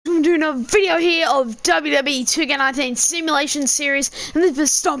doing a video here of WWE 2K19 Simulation Series, and this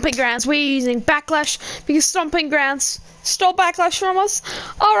is Stomping Grounds. We're using Backlash because Stomping Grounds stole Backlash from us.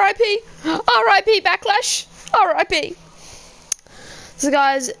 R.I.P. R.I.P. Backlash. R.I.P. So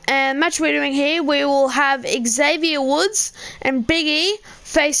guys, and match we're doing here, we will have Xavier Woods and Big E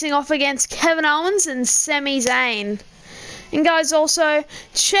facing off against Kevin Owens and Sami Zayn. And guys, also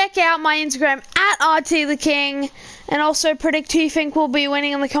check out my Instagram at RTTheKing, and also predict who you think will be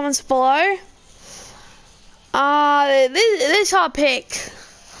winning in the comments below. This hard pick.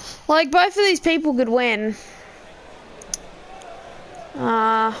 Like, both of these people could win.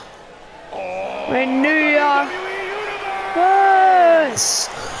 We're in New York. Yes.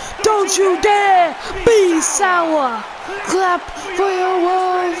 Don't you dare be sour. Clap for your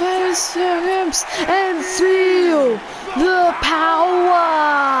world face hips and feel the power.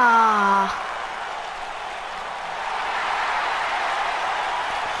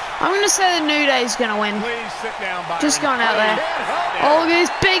 I'm going to say the New Day's going to win. Just going out there. Oh, look at this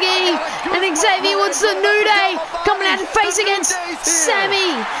Big E and Xavier Woods, the New Day, coming out to face against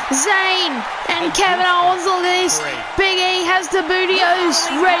Sami, Zayn, and Kevin Owens. Look at this. Big E has the bootios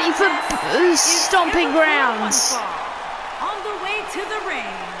ready for Stomping Grounds. On the way to the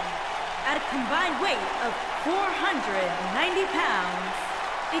ring, at a combined weight of 490 pounds,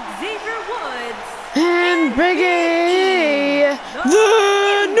 Xavier Woods and Big E,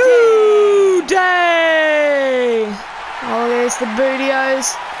 the New Day. Oh, there's the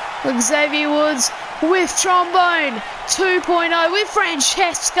bootios. Look, Xavier Woods with Trombone 2.0, with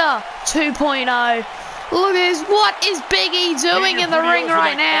Francesca 2.0. Look at this. What is Big E doing in the ring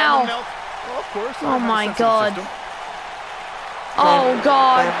right now? Oh my God. Oh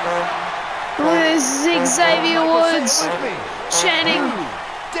God. Look at this Xavier Woods chanting.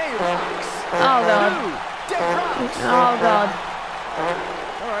 Oh God. Oh God.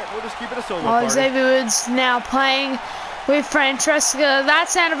 Alright, we'll just keep it a solo party. Xavier Woods now playing with Francesca. That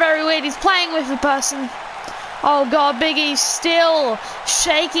sounded very weird. He's playing with a person. Oh God, Big E still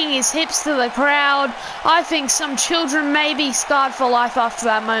shaking his hips to the crowd. I think some children may be scarred for life after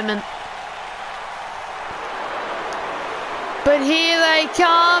that moment. But here they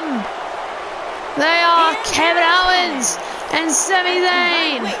come. They are Kevin Owens and Sami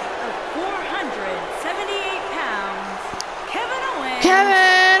Zayn. 478 pounds.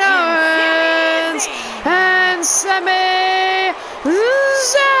 Kevin Owens and Sami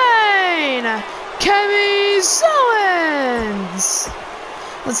Zayn. Kevin Owens.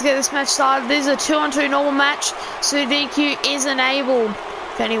 Let's get this match started. This is a 2-on-2 normal match, so DQ is enabled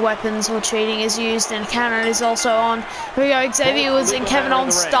if any weapons or cheating is used, and cannon is also on. Here we go, Xavier Woods and Kevin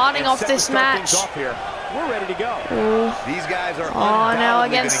Owens starting off this match. We're ready to go. These guys are now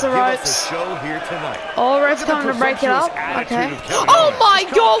against the ropes. Oh, ref coming to break it up. Okay. Oh my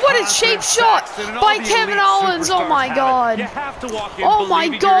God, what a cheap shot by Kevin Owens. Oh my God. Oh my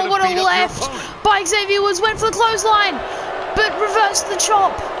God, what a left by Xavier Woods. Went for the clothesline, but reversed the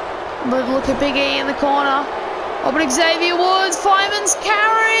chop. But look at Big E in the corner. Oh, but Xavier Woods, fireman's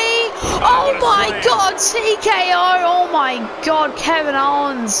carry. Oh my God, TKO. Oh my God, Kevin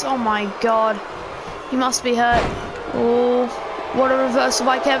Owens. Oh my God. He must be hurt. Oh, what a reversal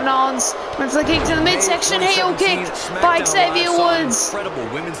by Kevin Owens. Went for the kick to the midsection. Heel kick by Xavier Woods.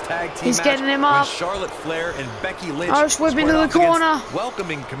 He's getting him up. Irish whip into the corner.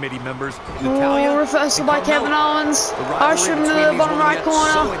 Welcoming committee members. Oh, reversal by Kevin Owens. Irish whip into the bottom right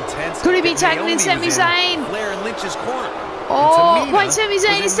corner. Could he be tagging in Sami Zayn? Oh, wait, Sami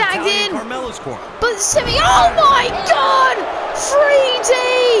Zayn is tagged in. But Sami, oh my God!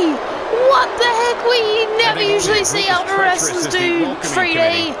 3D! What the heck? We never usually see other wrestlers do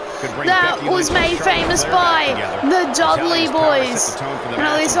 3D. That was made famous by the Dudley Boys. And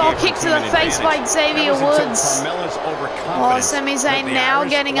at least I'll kick to the face by Xavier Woods. Oh, Sami Zayn now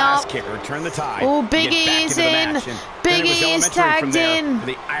getting up. Oh, Big E is in. Big E is tagged in.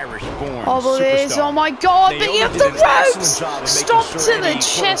 Oh, look at this. Oh my God, Big E up the ropes. Stop to the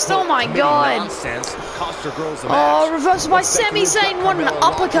chest. Oh my God. Oh, reversal by Sami Zayn. What an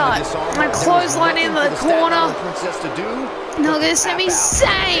uppercut. And a clothesline in the corner. Now look at Sami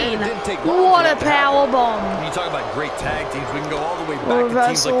Zayn. What a power bomb. When you talk about great tag teams, we can go all the way back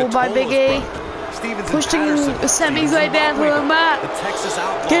reversal by Big E. Pushing Sami Zayn down to the mat.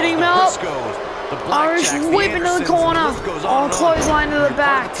 Getting him up. Irish whip into the corner. Oh, clothesline to the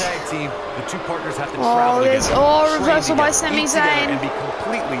back. Oh, there's reversal by Sami Zayn.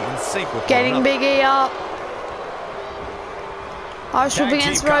 Getting Big E up. Irish whip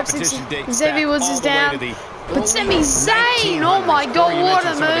against the ropes. Xavier Woods is down. But Sami Zayn, oh my God, what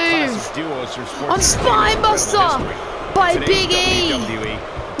a move! On Spinebuster by Big E.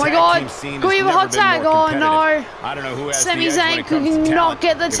 my God. Go have a hot tag. Oh, no. I don't know who has Sami the edge when Zayn it comes could to not talent.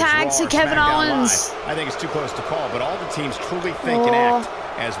 get the If it's tag Raw to or Kevin SmackDown Owens. Live, I think it's too close to call, but all the teams truly think and act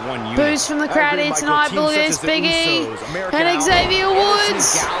as one unit. Boost from the crowd here tonight. But look at this, Big E and Xavier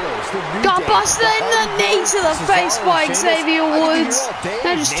Woods got busted in the knee to the face by Xavier Woods.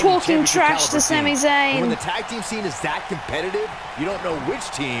 They're just talking trash to Sami Zayn. When the tag team scene is that competitive, you don't know which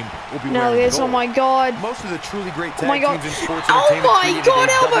team will be Now wearing this, oh gold. my God. Most of the truly great Oh my tag God. teams in sports Oh entertainment my created God,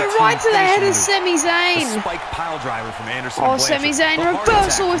 a elbow double right team to the head of finishing Sami Zayn. move. The spike pile driver from Anderson Oh, and Sami Blanchard. Zayn, The heart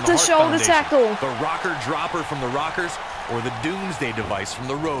reversal attack with from the Hart shoulder Foundation. tackle. The rocker dropper from the Rockers, or the Doomsday device from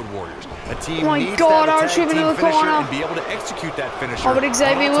the Road Warriors. A team Oh my needs God, to have a Irish tag whip team into the finisher corner. and be able to execute that finisher. Oh, but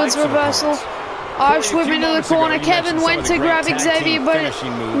Xavier on all Woods types of reversal. opponents. Irish whip into the corner. Kevin went to grab Xavier, but it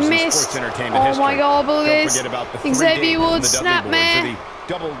missed. Oh my God, but this Xavier Woods snap, man.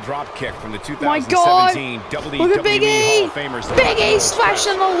 Double drop kick from the My God, 2017 look at Big WWE Hall E. of Famers. Big E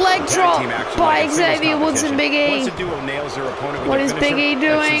smashing the leg drop by Xavier Woods and Big E. What is Big E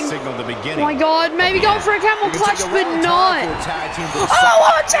doing? Oh my God, maybe going for a camel clutch, but not. Oh,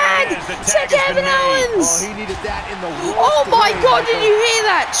 what tag to Kevin Owens. Oh my God, did you hear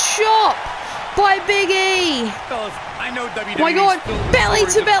that chop by Big E? Oh my God, belly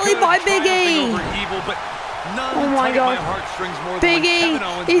to belly by Big E. Oh my God, Big E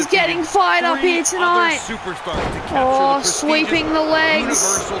is getting fired up here tonight. Oh, sweeping the legs.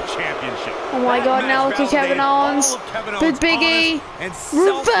 Oh my God, now look at Kevin Owens. But Big E,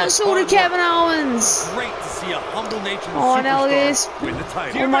 reversal to Kevin Owens. Oh, now look at this.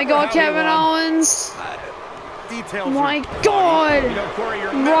 Oh my God, Kevin Owens. Oh my God,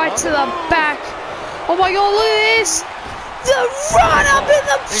 right to the back. Oh my God, look at this. The run up in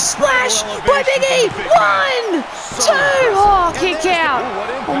the splash by Big E. 1, 2. Oh, kick out.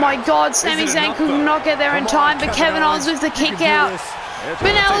 Oh my God, Sami Zayn could not get there in time, but Kevin Owens with the kick out.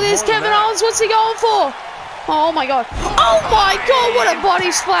 But now look at this, Kevin Owens, what's he going for? Oh my God. Oh my God, what a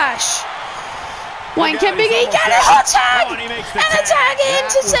body splash. When can Big E get a hot tag? And a tag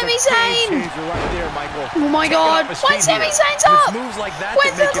into Sami Zayn. Oh my God. When Sami Zayn's up.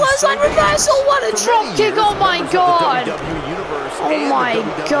 Went for the clothesline reversal. What a drop kick. Oh my God. Oh my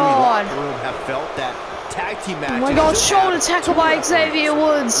God. Oh my God, shoulder tackle by Xavier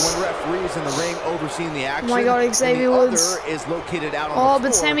Woods. Oh my God, Xavier Woods. Oh,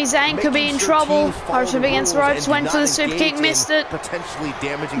 but Sami Zayn could be in trouble. Irish whip against the ropes, went for the super kick, missed it. But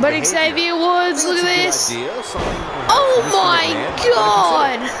Xavier Woods, look at this. Oh my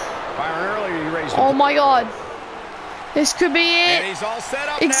God. Oh my God. This could be it.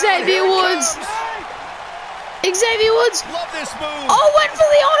 Xavier Woods. Xavier Woods. Oh, went for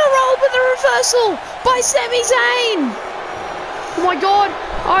the honor roll, but the reversal by Sami Zayn. Oh my God.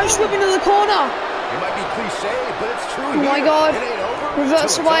 Irish whip into the corner. Oh my God.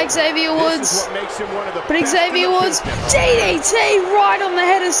 Reversal by Xavier Woods. But Xavier Woods, DDT right on the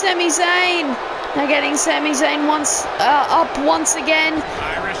head of Sami Zayn. Now getting Sami Zayn up once again.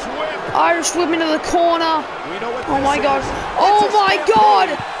 Irish whip into the corner. Oh my God. Oh my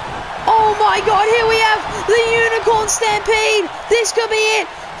God. Oh my God, here we have the Unicorn Stampede. This could be it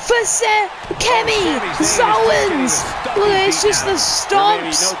for Kemi Owens. Look at this, just the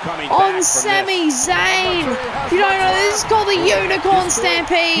stomps on Sami Zayn. If you don't know, this is called the Unicorn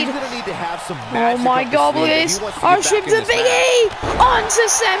Stampede. Oh my God, look at this. Irish whip to Big E onto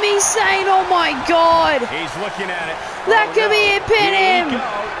Sami Zayn. Oh my God. That could be it, pin him.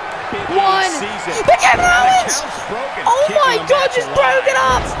 1. But Kevin Owens! Oh my God, just broke it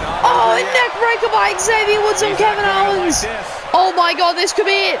up! Oh, a neck breaker by Xavier Woods on Kevin Owens. Oh my God, this could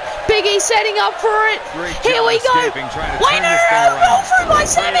be it. Big E setting up for it. Here we go. Wait, no, roll through by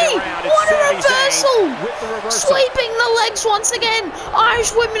Sami. What a reversal. Sweeping the legs once again.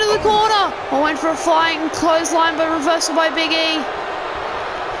 Irish whip into the corner. I went for a flying clothesline, but reversal by Big E.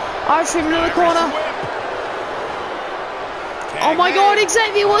 Irish whip into the corner. Oh my God,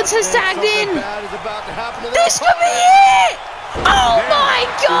 Xavier Woods has tagged in. This could be it. Oh my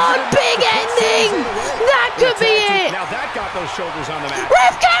God, big ending. That could be it. Now that got those shoulders on the mat.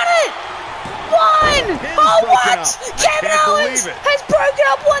 Ref count it. 1. Oh, what? Kevin Owens has broken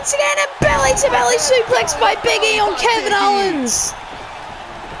up once again, and belly to belly suplex by Big E on Kevin Owens.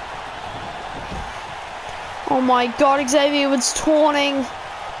 Oh my God, Xavier Woods taunting.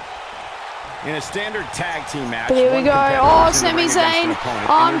 In a standard tag team match, but here we go. Oh, Sami Zayn,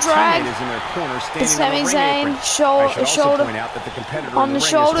 arm drag. But Sami Zayn, shoulder on the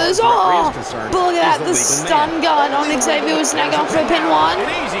shoulders. Oh, but look at that, the stun gun on Xavier Woods now going for a pin 1.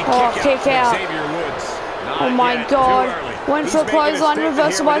 Oh, kick out. Oh my God. Went for a clothesline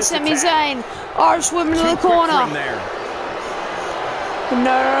reversal by Sami Zayn. Irish whip into the corner.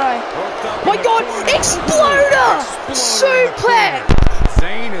 No. My God, Exploder! Suplex!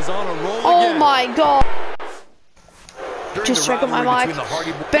 Zayn is on a roll Oh again. my God. During Just the check on my rivalry mic. between the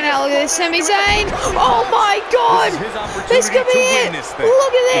Hardy Boys- Ben, look at this, Sami Zayn. Oh my God. This is his opportunity This could be to it. win this thing.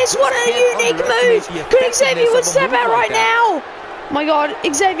 Look at this. You What just a can't unique underestimate move. the Could Xavier effectiveness Woods of a step move out like right that. now? My God,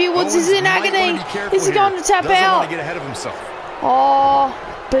 Xavier Woods is Owens in might agony. wanna be careful Is he here. going to tap Doesn't out? want to get ahead of himself. Oh,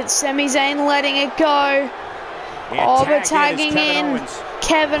 but Sami Zayn letting it go. Oh, but tagging in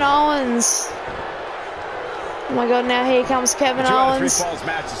Kevin Owens. Oh my God, now here comes Kevin Owens.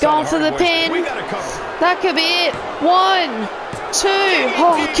 Going for the pin. That could be it. 1, 2.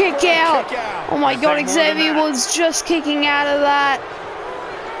 Oh, kick out. Oh my God, Xavier Woods just kicking out of that.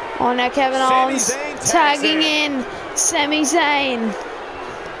 Oh, now Kevin Owens tagging in Sami Zayn.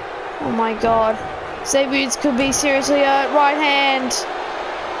 Oh my God. Xavier Woods could be seriously hurt. Right hand.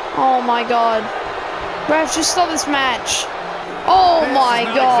 Oh my God. Ref, just stop this match. Oh my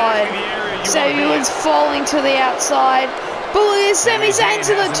God. Xavier Woods falling to the outside. But look at Sami Zayn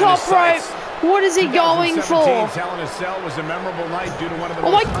to the top rope. What is he going for? Oh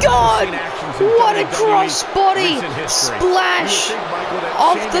my God! What a crossbody splash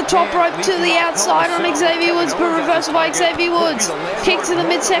off the top rope to the outside on Xavier Woods, but reversal by Xavier Woods. Kick to the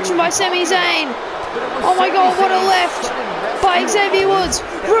midsection by Sami Zayn. Oh my God, what a left by Xavier Woods.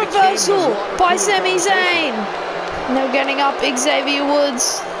 Reversal by Sami Zayn. Now getting up Xavier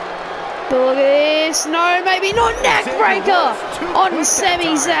Woods. But look at this. No, maybe not. Neck breaker on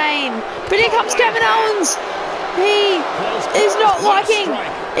Sami Zayn. But here comes Kevin Owens. He is not liking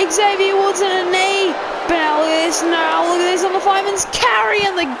Xavier Woods in a knee. But now look at this. Now look at this on the fireman's carry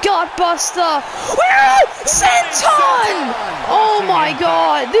and the gut buster. Senton! Oh my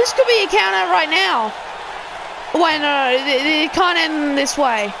God. This could be a count out right now. Wait, no. It can't end this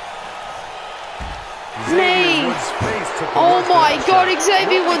way. Knee. Oh my God,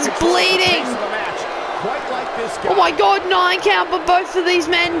 Xavier Woods bleeding. Oh my God, 9 count, but both of these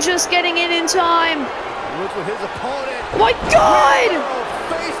men just getting in time. Oh my God!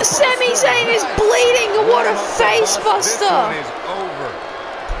 Sami Zayn is bleeding. What a face buster.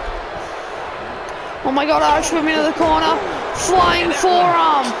 Oh my God, Irish whip into the corner. Flying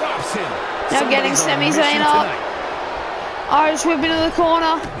forearm. Now getting Sami Zayn up. Irish whip into the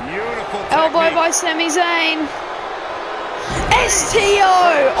corner. Elbow by Sami Zayn.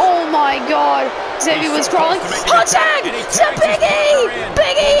 STO! Oh my God. Xavier was crawling. Hot tag to Big E!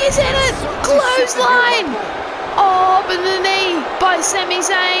 Big E is in it! Clothesline! Oh, but the knee by Sami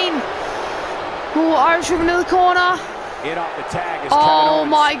Zayn. Oh, Irish whip into the corner. Oh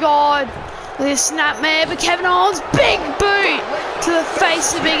my God. This snapmare, but Kevin Owens, big boot to the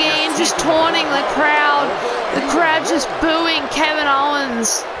face of Big E and just taunting the crowd. The crowd just booing Kevin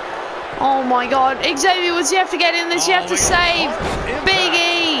Owens. Oh my God. Xavier Woods, you have to get in this. You have to save Big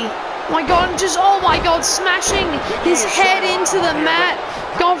E. Oh my God, just, oh my God, smashing his head into the mat.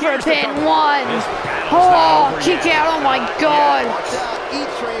 Going for a pin. 1. Oh, kick out. Oh my God.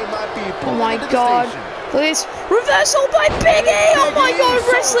 Oh my God. Look at this. Reversal by Big E. Oh my God,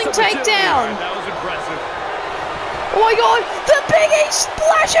 wrestling takedown. Oh my God, the Big E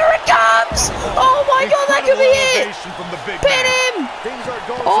splasher, it comes! Oh my God, that could be it! Pin him!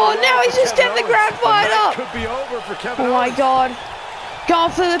 Oh, now he's just getting the crowd fired up! Oh my God.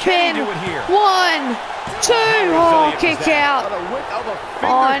 Going for the pin. 1, 2, oh, kick out.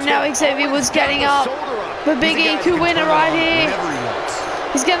 Oh, and now Xavier Woods getting up. But Big E could win it right here.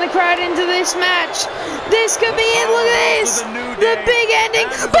 He's getting the crowd into this match. This could be it. Look at this. The big ending.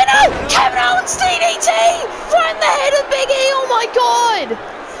 But no! Kevin Owens DDT! Right in the head of Big E. Oh my God.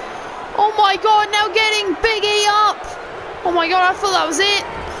 Oh my God. Now getting Big E up. Oh my God. I thought that was it.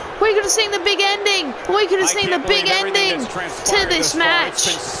 We could have seen the big ending. We could have seen the big ending to this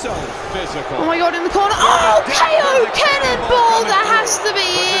match. Oh my God. In the corner. Oh! KO cannonball. That has to be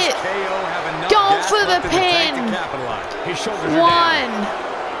it. Going for the pin. 1,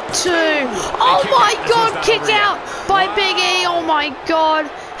 2. Oh my God, kick out by Big E. Oh my God.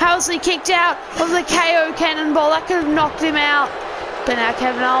 How's he kicked out of the KO cannonball? That could have knocked him out. But now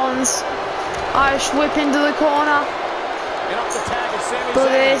Kevin Owens. Irish whip into the corner. Look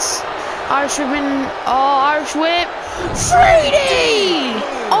at this. Irish whip in. Oh, Irish whip. 3D!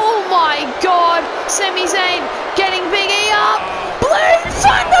 Oh my God. Sami Zayn getting Big E up. Blue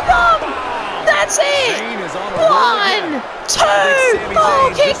Thunderbomb! That's it! 1, 2! Oh,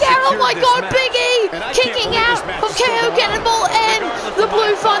 kick out! Oh my God, Big E kicking out of KO Cannonball and the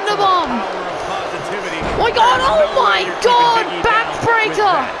Blue Thunderbomb. Oh my God! Oh my God!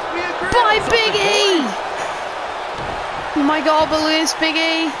 Backbreaker by Big E. Oh my God, but look at this, Big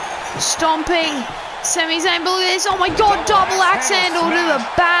E stomping Sami Zayn, look at this. Oh my God, double axe handle to the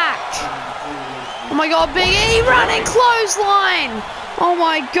back. Oh my God, Big E running clothesline. Oh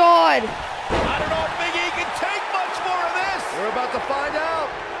my God. I don't know if Big E can take much more of this. We're about to find out.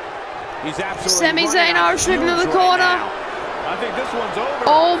 He's absolutely Sami Zayn Irish whip into the corner. I think this one's over.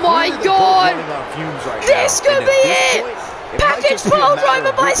 Oh my God. This could be it. Package pile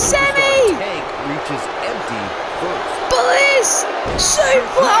driver by Sami. Reaches empty first. Bliss.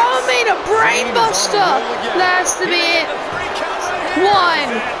 Super. I mean a brain buster. That has to be it. 1,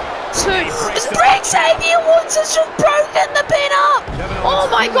 2. Xavier Woods has just broken the pin up. Oh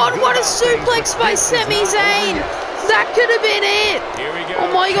my God, what a suplex by Sami Zayn. That could have been it. Oh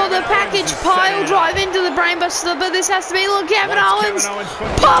my God, the package pile drive into the brainbuster, but this has to be, look, Kevin Owens.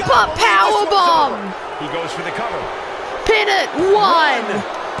 Pop up power bomb. He goes for the cover. Pin it. 1,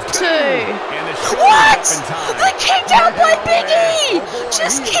 2. What? They kicked out by Big E.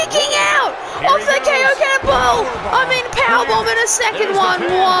 Just kicking out of the KO cannonball. I mean powerbomb in a second one.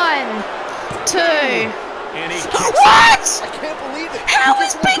 1, 2. What? I can't believe it. How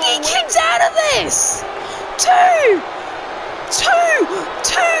is Big E kicked out of this? 2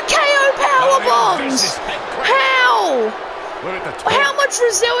 KO power bombs. How much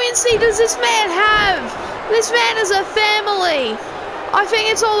resiliency does this man have? This man is a family. I think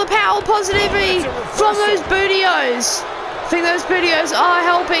it's all the power positivity from those bootios. I think those bootios are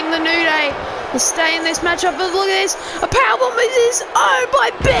helping the New Day to stay in this matchup. But look at this. A powerbomb is owned by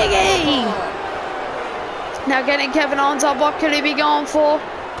Big E. Now getting Kevin Owens up. What could he be going for?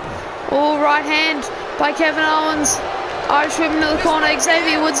 Oh, right hand by Kevin Owens. Irish whip into the corner.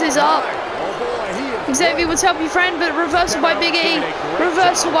 Xavier Woods is up. Xavier Woods help your friend, but reversal by Big E.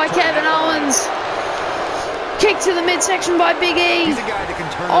 Reversal by Kevin Owens. Kick to the midsection by Big E.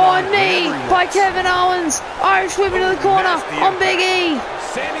 Oh, knee by Kevin Owens. Irish whip into the corner on Big E.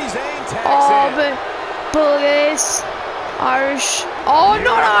 Oh, but look at this. Irish. Oh,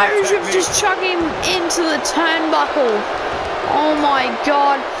 not Irish whip, just chucking into the turnbuckle. Oh my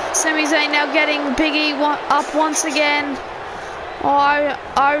God. Sami Zayn now getting Big E up once again. Oh,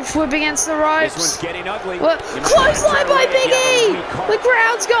 Irish whip against the ropes. This one's getting ugly. Clothesline by Big E. The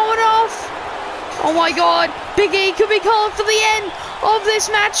crowd's going off. Oh my God. Big E could be calling for the end of this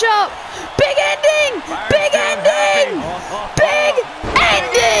matchup. Big ending. Big ending. Big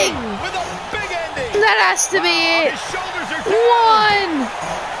ending. That has to be it. 1,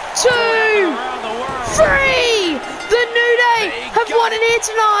 2, 3. The New Day have won it here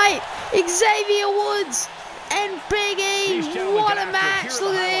tonight. Xavier Woods and Big E. What a match.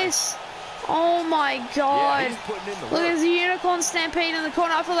 Look at this. Oh my God. Look at the unicorn stampede in the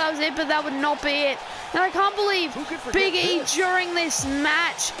corner. I thought that was it, but that would not be it. And I can't believe Big E during this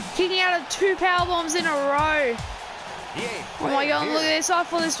match kicking out of 2 powerbombs in a row. Oh my God, look at this. I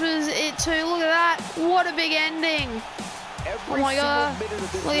thought this was it too. Look at that. What a big ending. Oh my God.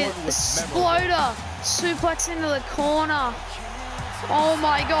 Look at the Exploder. Suplex into the corner. Oh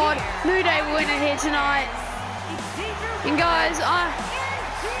my God. New Day win it here tonight. And guys,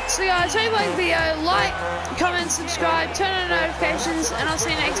 so guys, hope you like the video. Like, comment, subscribe, turn on notifications, and I'll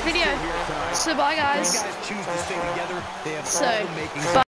see you next video. So bye guys. Bye.